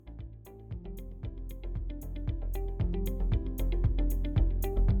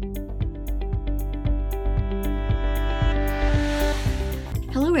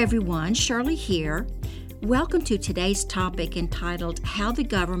Hello everyone, Shirley here. Welcome to today's topic entitled How the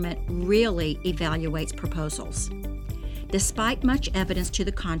Government Really Evaluates Proposals. Despite much evidence to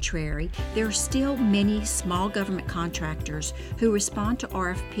the contrary, there are still many small government contractors who respond to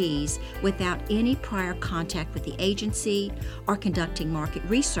RFPs without any prior contact with the agency or conducting market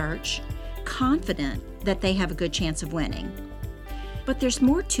research, confident that they have a good chance of winning. But there's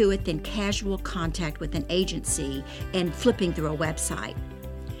more to it than casual contact with an agency and flipping through a website.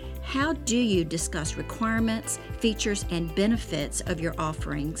 How do you discuss requirements, features, and benefits of your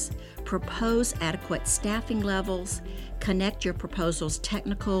offerings, propose adequate staffing levels, connect your proposal's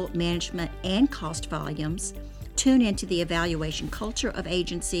technical, management, and cost volumes, tune into the evaluation culture of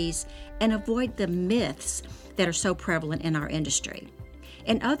agencies, and avoid the myths that are so prevalent in our industry?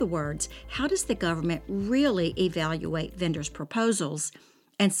 In other words, how does the government really evaluate vendors' proposals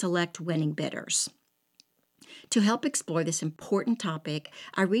and select winning bidders? To help explore this important topic,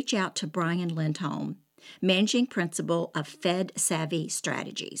 I reach out to Brian Lindholm, Managing Principal of Fed Savvy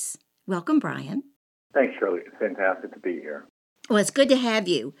Strategies. Welcome, Brian. Thanks, Shirley. It's fantastic to be here. Well, it's good to have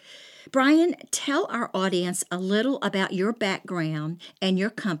you. Brian, tell our audience a little about your background and your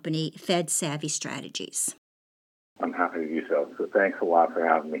company, Fed Savvy Strategies. I'm happy to do so. So thanks a lot for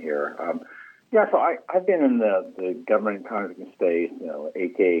having me here. So I've been in the government contracting space,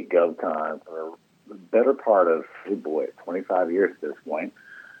 aka GovCon, for the better part of, 25 years at this point.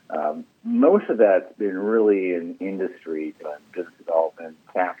 Most of that's been really in industry, business development,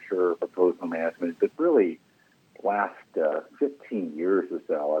 capture, proposal management, but really last 15 years or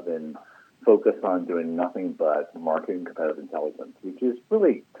so, I've been focused on doing nothing but market and competitive intelligence, which is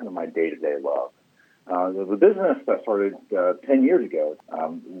really kind of my day-to-day love. The business that started 10 years ago,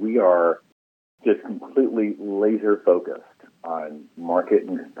 we are just completely laser-focused on market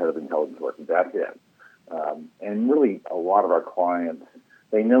and competitive intelligence work. That's it. And really, a lot of our clients,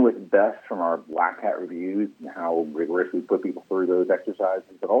 they know it's best from our Black Hat reviews and how rigorous we put people through those exercises,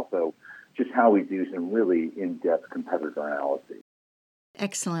 but also just how we do some really in-depth competitor analysis.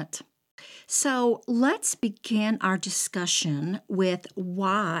 Excellent. So let's begin our discussion with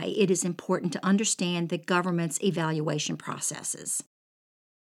why it is important to understand the government's evaluation processes.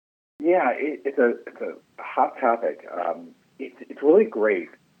 Yeah, it's a hot topic. It's really great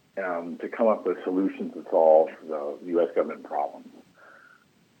to come up with solutions to solve the U.S. government problems.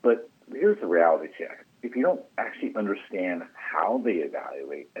 But here's the reality check. If you don't actually understand how they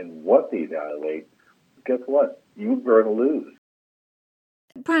evaluate and what they evaluate, guess what? You're going to lose.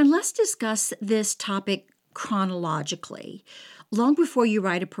 Brian, let's discuss this topic chronologically. Long before you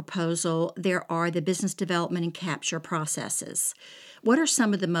write a proposal, there are the business development and capture processes. What are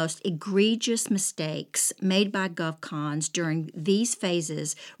some of the most egregious mistakes made by GovCons during these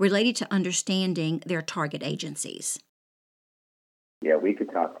phases related to understanding their target agencies? Yeah, we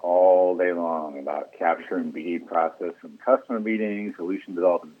could talk all day long about capture and BD process from customer meetings, solution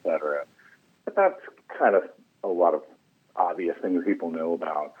development, et cetera. But that's kind of a lot of obvious things people know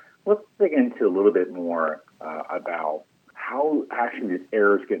about. Let's dig into a little bit more about how actually these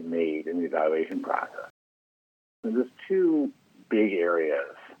errors get made in the evaluation process. And there's two big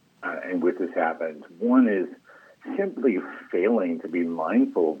areas in which this happens. One is simply failing to be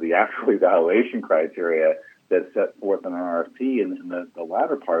mindful of the actual evaluation criteria that's set forth in an RFP, and the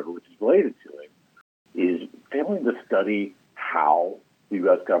latter part, which is related to it, is failing to study how the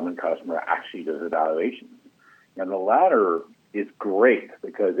U.S. government customer actually does evaluations. And the latter is great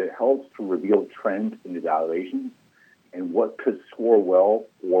because it helps to reveal trends in evaluations and what could score well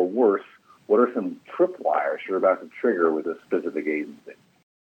or worse. What are some tripwires you're about to trigger with a specific agency?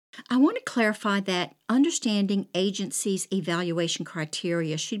 I want to clarify that understanding agencies' evaluation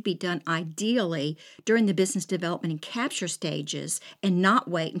criteria should be done ideally during the business development and capture stages and not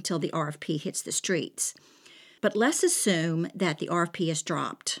wait until the RFP hits the streets. But let's assume that the RFP is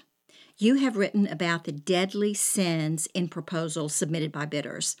dropped. You have written about the deadly sins in proposals submitted by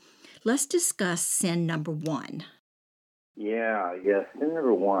bidders. Let's discuss sin number one. Sin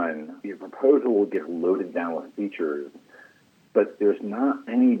number one, your proposal will get loaded down with features, but there's not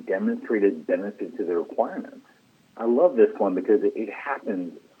any demonstrated benefit to the requirements. I love this one because it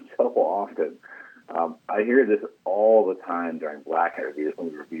happens so often. I hear this all the time during Black Hat reviews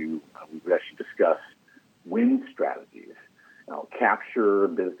when we would actually discuss win strategies. Capture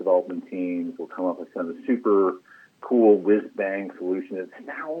business development teams will come up with some super cool whiz-bang solution that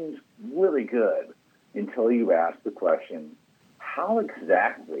sounds really good until you ask the question, how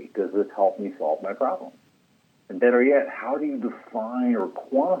exactly does this help me solve my problem? And better yet, how do you define or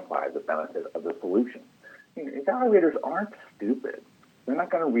quantify the benefit of the solution? Evaluators aren't stupid. They're not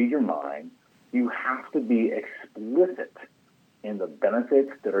going to read your mind. You have to be explicit and the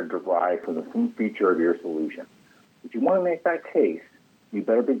benefits that are derived from the some feature of your solution. If you want to make that case, you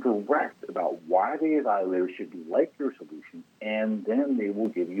better be direct about why the evaluator should like your solution, and then they will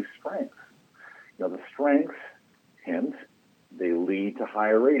give you strengths. The strengths, hence, they lead to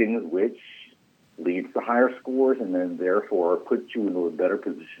higher ratings, which leads to higher scores, and then therefore puts you into a better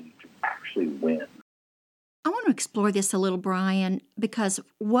position to actually win. I want to explore this a little, Brian, because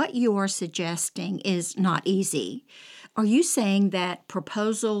what you are suggesting is not easy. Are you saying that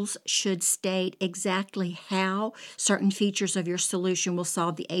proposals should state exactly how certain features of your solution will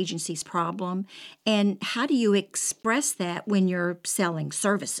solve the agency's problem? And how do you express that when you're selling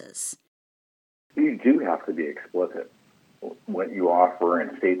services? You do have to be explicit what you offer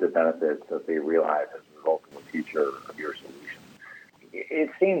and state the benefits that they realize as a result of a feature of your solution. It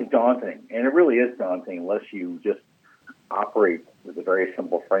seems daunting, and it really is daunting unless you just operate with a very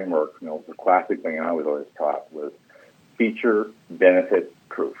simple framework. The classic thing I was always taught was feature, benefit,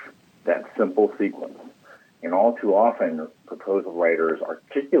 proof. That simple sequence. And all too often, proposal writers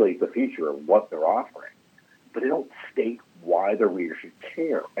articulate the feature of what they're offering, but they don't state why the reader should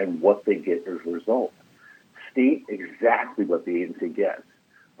care and what they get as a result. State exactly what the agency gets.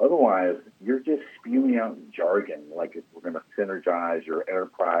 Otherwise, you're just spewing out jargon like if we're going to synergize your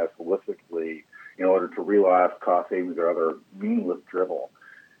enterprise holistically in order to realize cost savings or other meaningless drivel.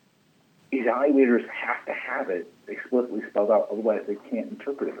 Evaluators have to have it explicitly spelled out, otherwise they can't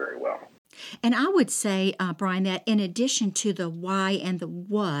interpret it very well. And I would say, Brian, that in addition to the why and the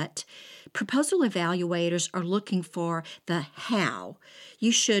what, proposal evaluators are looking for the how.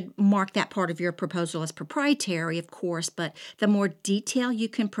 You should mark that part of your proposal as proprietary, of course, but the more detail you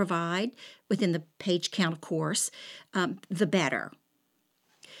can provide within the page count, of course, the better.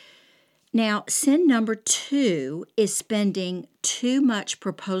 Now, sin number 2 is spending too much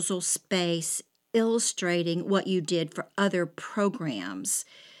proposal space illustrating what you did for other programs.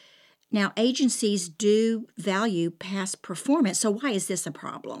 Now, agencies do value past performance, so why is this a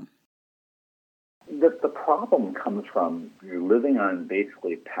problem? The problem comes from you're living on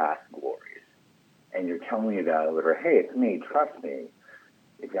basically past glories, and you're telling the evaluator, hey, it's me, trust me.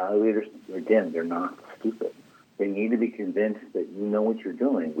 Evaluators, again, they're not stupid. They need to be convinced that you know what you're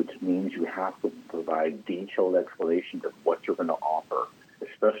doing, which means you have to provide detailed explanations of what you're going to offer,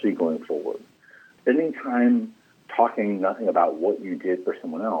 especially going forward. Spending time talking nothing about what you did for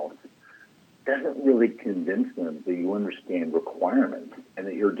someone else doesn't really convince them that you understand requirements and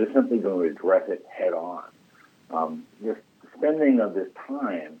that you're just simply going to address it head on. Your spending of this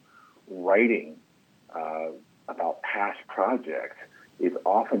time writing about past projects is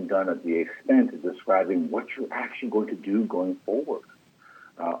often done at the expense of describing what you're actually going to do going forward.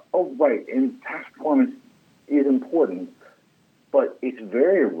 Right, and past performance is important, but it's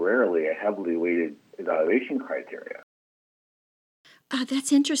very rarely a heavily weighted evaluation criteria.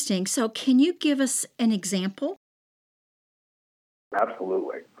 That's interesting. So can you give us an example?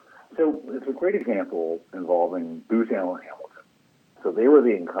 Absolutely. So it's a great example involving Booz Allen Hamilton. So they were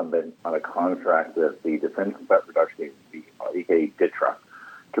the incumbent on a contract with the Defense Threat Reduction Agency, aka DTRA,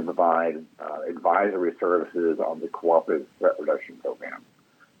 to provide advisory services on the Cooperative Threat Reduction Program.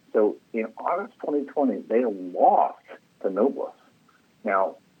 So in August 2020, they lost to Noblesse.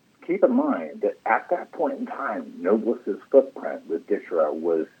 Now, keep in mind that at that point in time, Noblesse's footprint with DTRA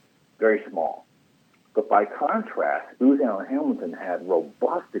was very small. But by contrast, Booz Allen Hamilton had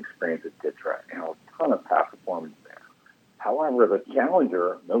robust experience at DTRA and a ton of past performance there. However, the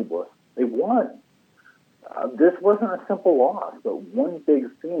challenger, Noblesse, they won. This wasn't a simple loss, but one big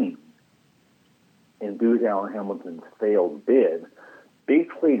theme in Booz Allen Hamilton's failed bid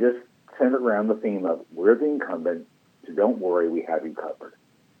basically just centered around the theme of we're the incumbent, so don't worry, we have you covered.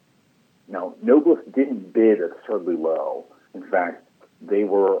 Now, Noblesse didn't bid absurdly low. In fact, they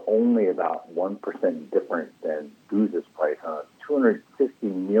were only about 1% different than Booz's price on a $250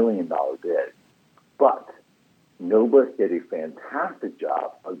 million bid. But Noblesse did a fantastic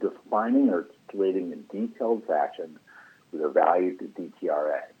job of defining and articulating in detailed fashion their value to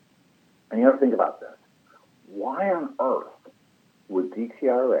DTRA. And you have to think about this. Why on earth would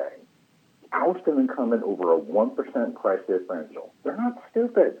DTRA oust an incumbent over a 1% price differential? They're not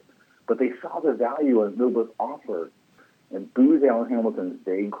stupid, but they saw the value as Noblesse offered, and Booz Allen Hamilton's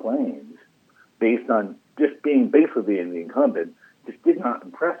vague claims, based on just being basically in the incumbent, just did not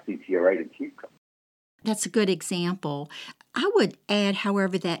impress DTRA to keep them. That's a good example. I would add,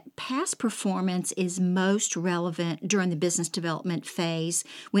 however, that past performance is most relevant during the business development phase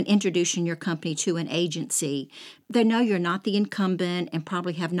when introducing your company to an agency. They know you're not the incumbent and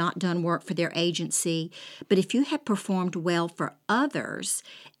probably have not done work for their agency, but if you have performed well for others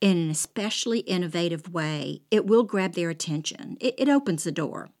in an especially innovative way, it will grab their attention. It opens the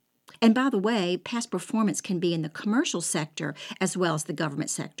door. And by the way, past performance can be in the commercial sector as well as the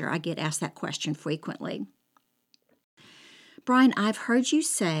government sector. I get asked that question frequently. Brian, I've heard you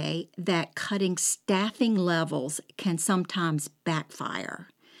say that cutting staffing levels can sometimes backfire.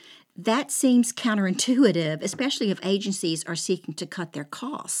 That seems counterintuitive, especially if agencies are seeking to cut their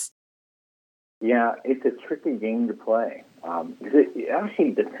costs. Yeah, it's a tricky game to play. It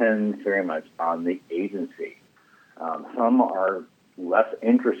actually depends very much on the agency. Some are less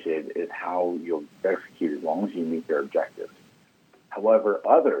interested in how you'll execute as long as you meet their objectives. However,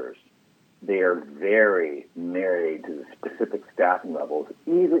 others, they are very married to the specific staffing levels,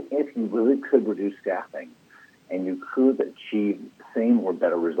 even if you really could reduce staffing and you could achieve the same or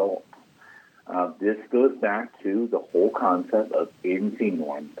better results. This goes back to the whole concept of agency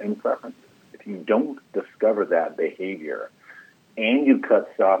norms and preferences. If you don't discover that behavior and you cut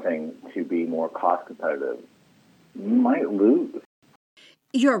staffing to be more cost competitive, you might lose.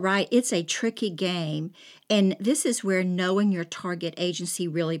 You're right. It's a tricky game, and this is where knowing your target agency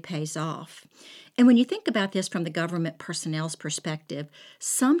really pays off. And when you think about this from the government personnel's perspective,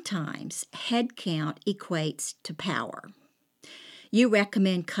 sometimes headcount equates to power. You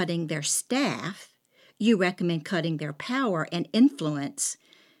recommend cutting their staff, you recommend cutting their power and influence,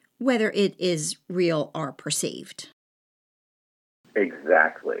 whether it is real or perceived.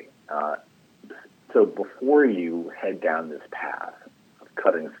 Exactly. So before you head down this path,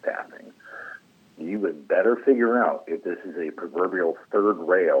 cutting staffing, you would better figure out if this is a proverbial third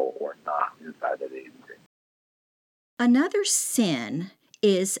rail or not inside that agency. Another sin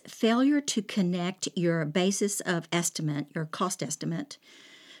is failure to connect your basis of estimate, your cost estimate,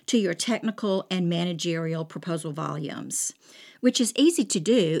 to your technical and managerial proposal volumes, which is easy to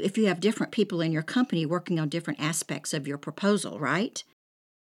do if you have different people in your company working on different aspects of your proposal, right?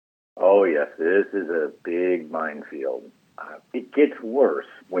 Oh, yes, this is a big minefield. It gets worse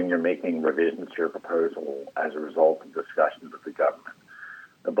when you're making revisions to your proposal as a result of discussions with the government.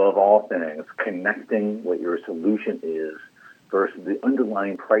 Above all things, connecting what your solution is versus the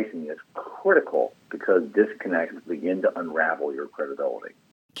underlying pricing is critical because disconnects begin to unravel your credibility.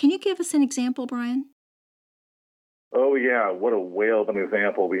 Can you give us an example, Brian? Oh, yeah, what a whale of an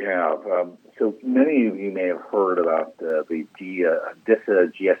example we have. So many of you may have heard about the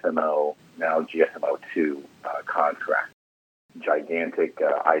DISA GSMO, now GSMO2 contract. Gigantic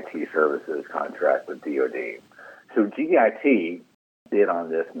IT services contract with DoD. So GIT bid on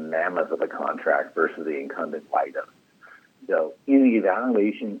this mammoth of a contract versus the incumbent Leidos. So in the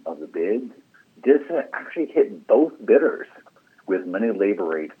evaluation of the bids, DISA actually hit both bidders with many labor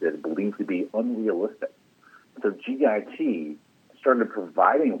rates that are believed to be unrealistic. So GIT started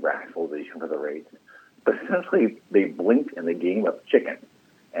providing rationalization for the rates, but essentially they blinked in the game of chicken,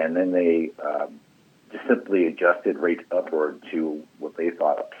 and then they just simply adjusted rates upward to what they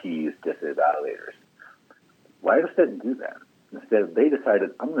thought appeased DISA evaluators. Leidos didn't do that. Instead, they decided,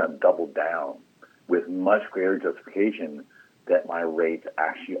 I'm going to double down with much greater justification that my rates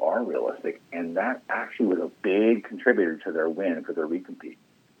actually are realistic, and that actually was a big contributor to their win for their recompete.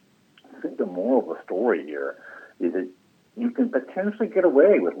 I think the moral of the story here is that you can potentially get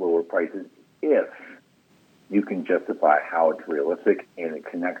away with lower prices if you can justify how it's realistic and it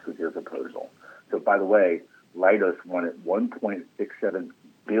connects with your proposal. So, by the way, Leidos won at $1.67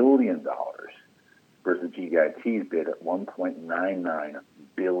 billion versus GIT's bid at $1.99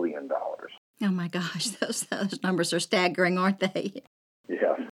 billion. Oh my gosh, those numbers are staggering, aren't they?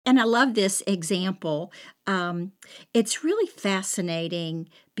 Yes. And I love this example. It's really fascinating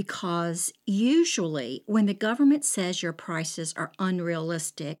because usually when the government says your prices are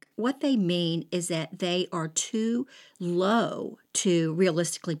unrealistic, what they mean is that they are too low to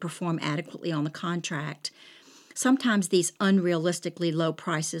realistically perform adequately on the contract. Sometimes these unrealistically low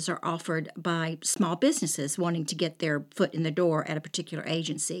prices are offered by small businesses wanting to get their foot in the door at a particular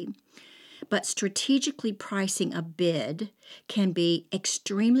agency. But strategically pricing a bid can be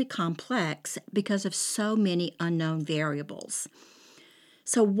extremely complex because of so many unknown variables.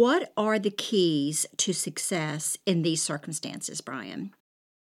 So what are the keys to success in these circumstances, Brian?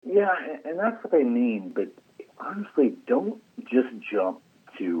 Yeah, and that's what they mean. But honestly, don't just jump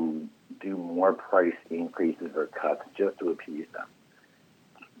to do more price increases or cuts just to appease them.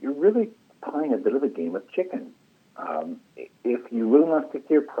 You're really playing a bit of a game of chicken. If you really want to stick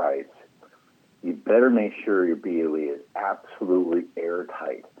to your price, you better make sure your BOE is absolutely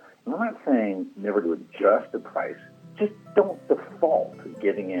airtight. And I'm not saying never to adjust the price, just don't default to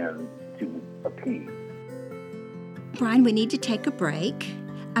getting in to appease. Brian, we need to take a break.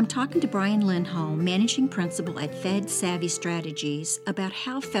 I'm talking to Brian Lindholm, Managing Principal at Fed Savvy Strategies, about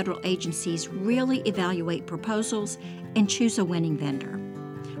how federal agencies really evaluate proposals and choose a winning vendor.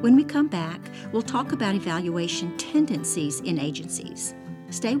 When we come back, we'll talk about evaluation tendencies in agencies.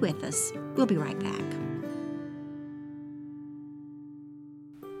 Stay with us. We'll be right back.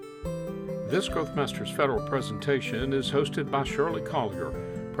 This Growth Masters Federal presentation is hosted by Shirley Collier,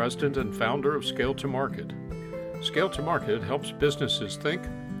 President and founder of Scale to Market. Scale to Market helps businesses think,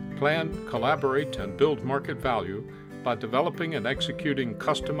 plan, collaborate, and build market value by developing and executing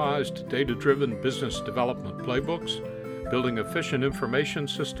customized, data-driven business development playbooks, building efficient information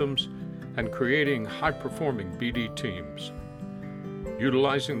systems, and creating high-performing BD teams.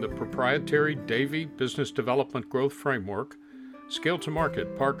 Utilizing the proprietary Davy Business Development Growth Framework, Scale to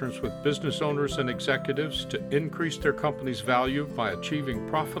Market partners with business owners and executives to increase their company's value by achieving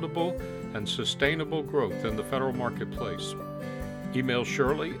profitable and sustainable growth in the federal marketplace. Email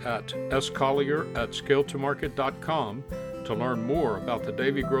Shirley at scollier@scaletomarket.com to learn more about the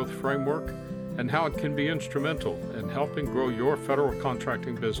Davy Growth Framework and how it can be instrumental in helping grow your federal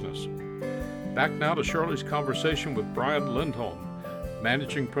contracting business. Back now to Shirley's conversation with Brian Lindholm,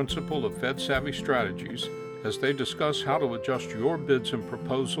 Managing Principal of Fed Savvy Strategies, as they discuss how to adjust your bids and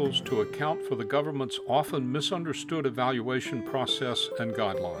proposals to account for the government's often misunderstood evaluation process and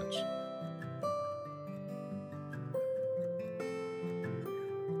guidelines.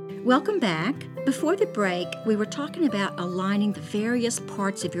 Welcome back. Before the break, we were talking about aligning the various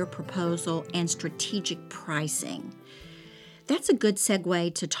parts of your proposal and strategic pricing. That's a good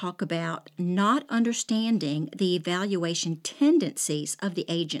segue to talk about not understanding the evaluation tendencies of the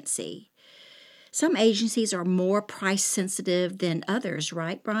agency. Some agencies are more price sensitive than others,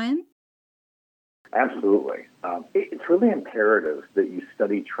 right, Brian? Absolutely. It's really imperative that you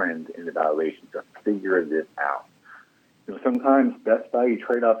study trends in evaluations to figure this out. Sometimes best value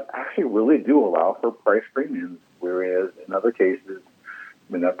trade-offs actually really do allow for price premiums, whereas in other cases,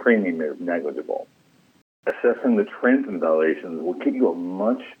 that premium is negligible. Assessing the trends in evaluations will give you a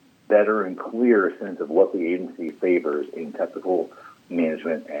much better and clearer sense of what the agency favors in technical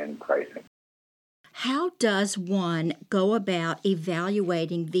management and pricing. How does one go about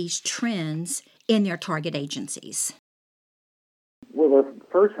evaluating these trends in their target agencies? Well, the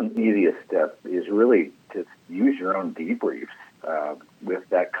first and easiest step is really to use your own debriefs with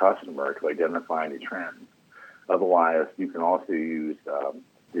that customer to identify any trends. Otherwise, you can also use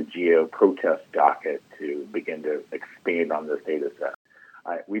the GEO protest docket to begin to expand on this data set.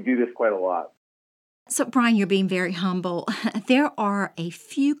 We do this quite a lot. So, Brian, you're being very humble. There are a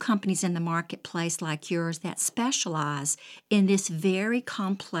few companies in the marketplace like yours that specialize in this very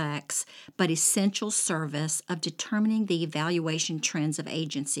complex but essential service of determining the evaluation trends of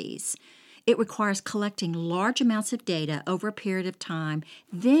agencies. It requires collecting large amounts of data over a period of time,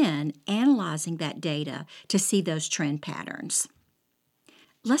 then analyzing that data to see those trend patterns.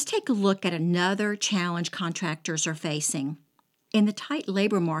 Let's take a look at another challenge contractors are facing. In the tight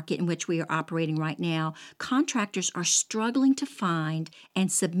labor market in which we are operating right now, contractors are struggling to find and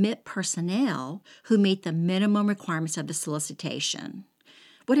submit personnel who meet the minimum requirements of the solicitation.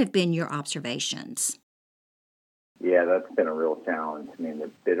 What have been your observations? Yeah, that's been a real challenge. The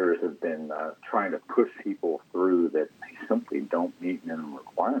bidders have been trying to push people through that they simply don't meet minimum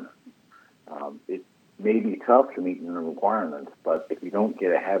requirements. It may be tough to meet minimum requirements, but if you don't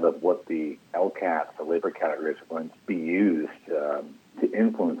get ahead of what the LCATs, the labor categories, are going to be used to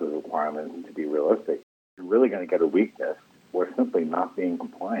influence those requirements to be realistic, you're really going to get a weakness or simply not being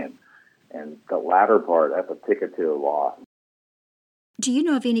compliant. And the latter part, that's a ticket to a loss. Do you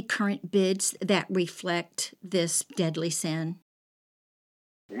know of any current bids that reflect this deadly sin?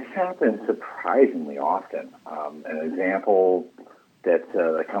 This happens surprisingly often. An example that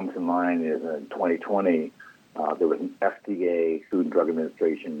comes to mind is in 2020, there was an FDA, Food and Drug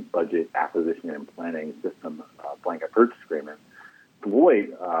Administration, budget acquisition and planning system blanket purchase agreement.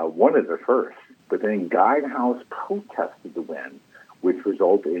 Deloitte wanted it first, but then Guidehouse protested the win, which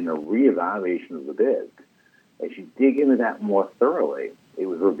resulted in a reevaluation of the bid. As you dig into that more thoroughly, it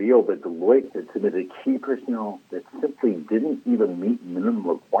was revealed that Deloitte had submitted key personnel that simply didn't even meet minimum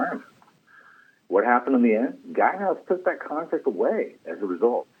requirements. What happened in the end? Guidehouse took that contract away as a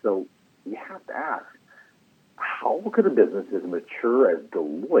result. So you have to ask, how could a business as mature as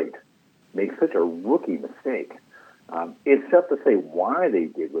Deloitte make such a rookie mistake? It's tough to say why they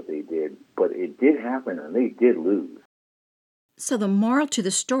did what they did, but it did happen and they did lose. So the moral to the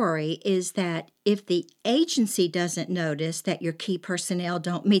story is that if the agency doesn't notice that your key personnel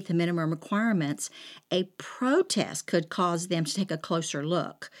don't meet the minimum requirements, a protest could cause them to take a closer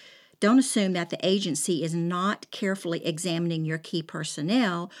look. Don't assume that the agency is not carefully examining your key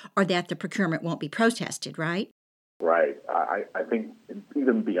personnel or that the procurement won't be protested, right? Right. I think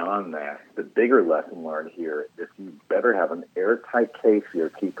even beyond that, the bigger lesson learned here is you better have an airtight case for your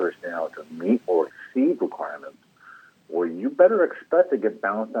key personnel to meet or exceed requirements, or you better expect to get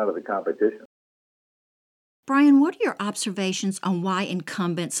bounced out of the competition. Brian, what are your observations on why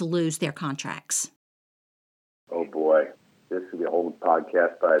incumbents lose their contracts? Oh boy, this could be a whole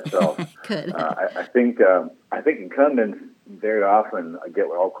podcast by itself. Good. I think incumbents very often get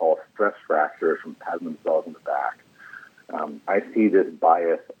what I'll call stress fractures from patting themselves in the back. I see this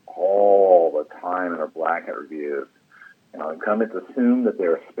bias all the time in our Black Hat reviews. Incumbents assume that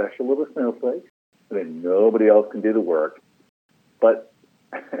they're special little snowflakes, that nobody else can do the work. But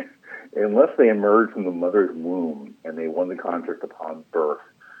unless they emerge from the mother's womb and they won the contract upon birth,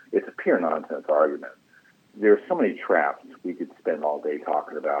 it's a pure nonsense argument. There are so many traps we could spend all day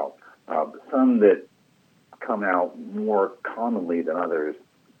talking about. Some that come out more commonly than others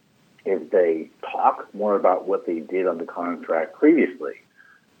is they talk more about what they did on the contract previously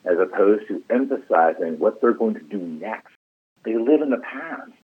as opposed to emphasizing what they're going to do next. They live in the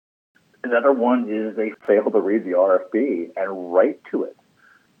past. Another one is they fail to read the RFP and write to it.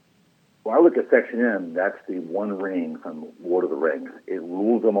 When I look at Section M, that's the one ring from Lord of the Rings. It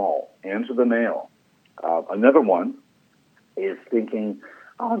rules them all. Answer the mail. Another one is thinking,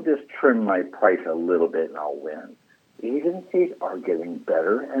 I'll just trim my price a little bit and I'll win. Agencies are getting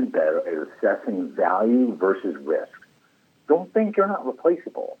better and better at assessing value versus risk. Don't think you're not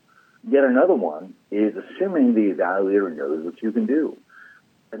replaceable. Yet another one is assuming the evaluator knows what you can do.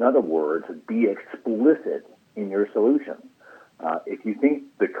 In other words, be explicit in your solution. If you think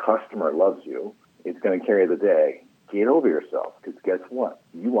the customer loves you, it's going to carry the day. Get over yourself, because guess what?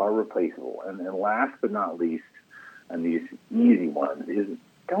 You are replaceable. And last but not least, and these easy ones, is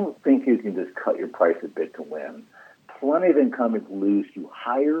don't think you can just cut your price a bit to win. Plenty of incumbents lose to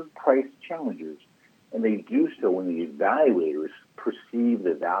higher price challengers, and they do so when the evaluators perceive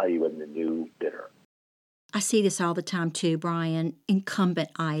the value in the new bidder. I see this all the time too, Brian.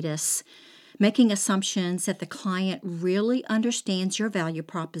 Incumbent-itis, making assumptions that the client really understands your value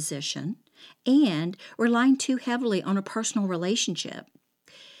proposition and relying too heavily on a personal relationship.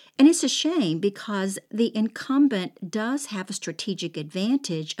 And it's a shame because the incumbent does have a strategic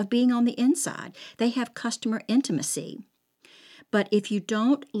advantage of being on the inside. They have customer intimacy. But if you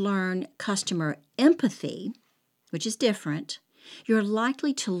don't learn customer empathy, which is different, you're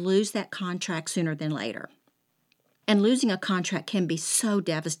likely to lose that contract sooner than later. And losing a contract can be so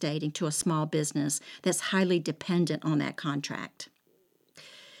devastating to a small business that's highly dependent on that contract.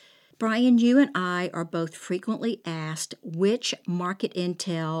 Brian, you and I are both frequently asked which market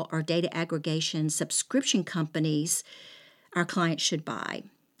intel or data aggregation subscription companies our clients should buy.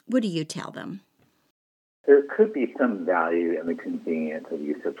 What do you tell them? There could be some value in the convenience of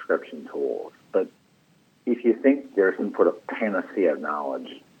these subscription tools, but if you think there's some sort of panacea of knowledge,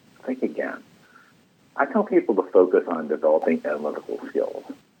 think again. I tell people to focus on developing analytical skills.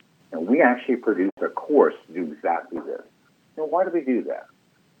 And we actually produced a course to do exactly this. Why do we do that?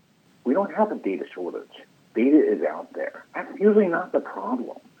 We don't have a data shortage. Data is out there. That's usually not the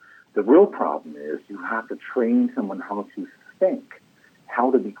problem. The real problem is you have to train someone how to think, how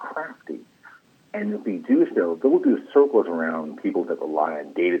to be crafty. And if we do so, they'll do circles around people that rely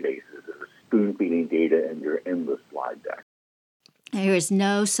on databases that are spoon-feeding data in your endless slide deck. There is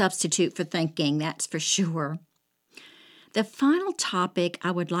no substitute for thinking, that's for sure. The final topic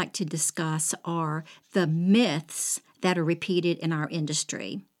I would like to discuss are the myths that are repeated in our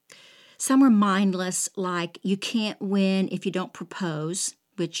industry. Some are mindless, like you can't win if you don't propose,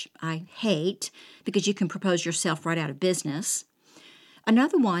 which I hate because you can propose yourself right out of business.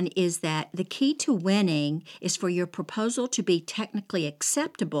 Another one is that the key to winning is for your proposal to be technically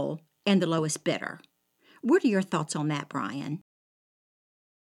acceptable and the lowest bidder. What are your thoughts on that, Brian?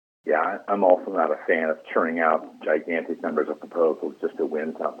 Yeah, I'm also not a fan of churning out gigantic numbers of proposals just to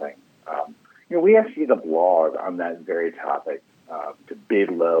win something. We actually did a blog on that very topic, to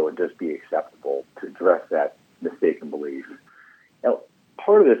bid low and just be acceptable, to address that mistaken belief. Now,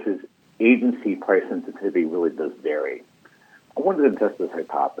 part of this is agency price sensitivity really does vary. I wanted to test this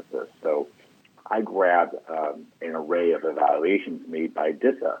hypothesis, so I grabbed an array of evaluations made by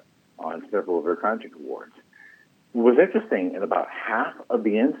DISA on several of their contract awards. What was interesting, in about half of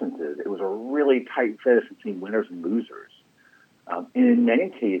the instances, it was a really tight finish between winners and losers. And in many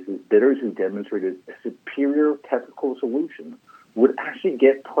cases, bidders who demonstrated a superior technical solution would actually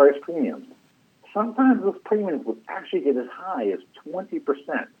get price premiums. Sometimes those premiums would actually get as high as 20%.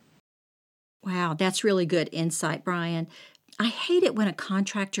 Wow, that's really good insight, Brian. I hate it when a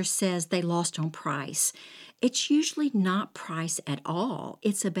contractor says they lost on price. It's usually not price at all.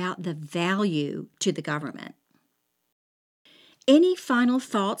 It's about the value to the government. Any final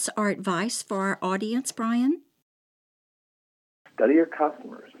thoughts or advice for our audience, Brian? Study your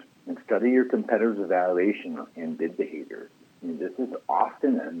customers and study your competitors' evaluation and bid behavior. This is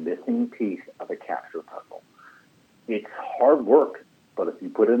often a missing piece of a capture puzzle. It's hard work, but if you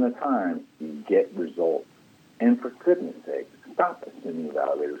put in the time, you get results. And for goodness sake, stop assuming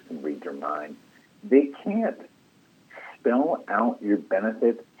evaluators can read your mind. They can't. Spell out your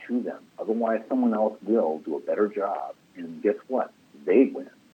benefits to them. Otherwise, someone else will do a better job. And guess what? They win.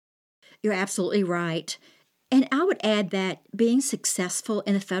 You're absolutely right. And I would add that being successful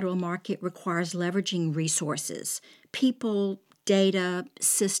in the federal market requires leveraging resources, people, data,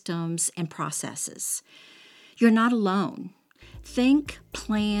 systems, and processes. You're not alone. Think,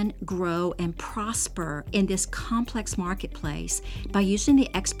 plan, grow, and prosper in this complex marketplace by using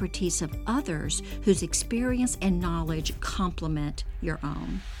the expertise of others whose experience and knowledge complement your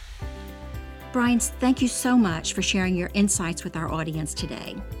own. Brian, thank you so much for sharing your insights with our audience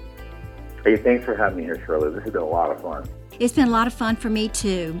today. Hey, thanks for having me here, Shirley. This has been a lot of fun. It's been a lot of fun for me,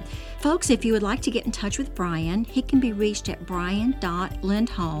 too. Folks, if you would like to get in touch with Brian, he can be reached at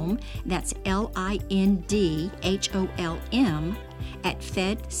brian.lindholm, that's LINDHOLM, at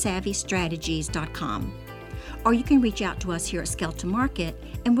fedsavvystrategies.com. Or you can reach out to us here at Scale to Market,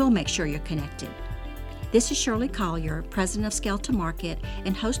 and we'll make sure you're connected. This is Shirley Collier, president of Scale to Market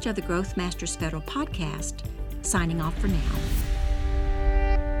and host of the Growth Masters Federal Podcast, signing off for now.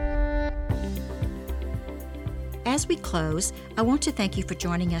 As we close, I want to thank you for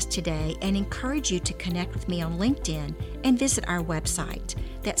joining us today and encourage you to connect with me on LinkedIn and visit our website,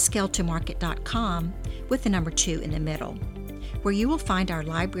 that's scaletomarket.com with the number 2 in the middle, where you will find our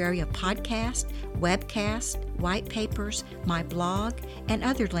library of podcasts, webcasts, white papers, my blog, and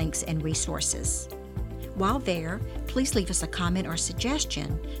other links and resources. While there, please leave us a comment or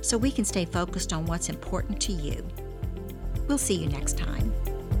suggestion so we can stay focused on what's important to you. We'll see you next time.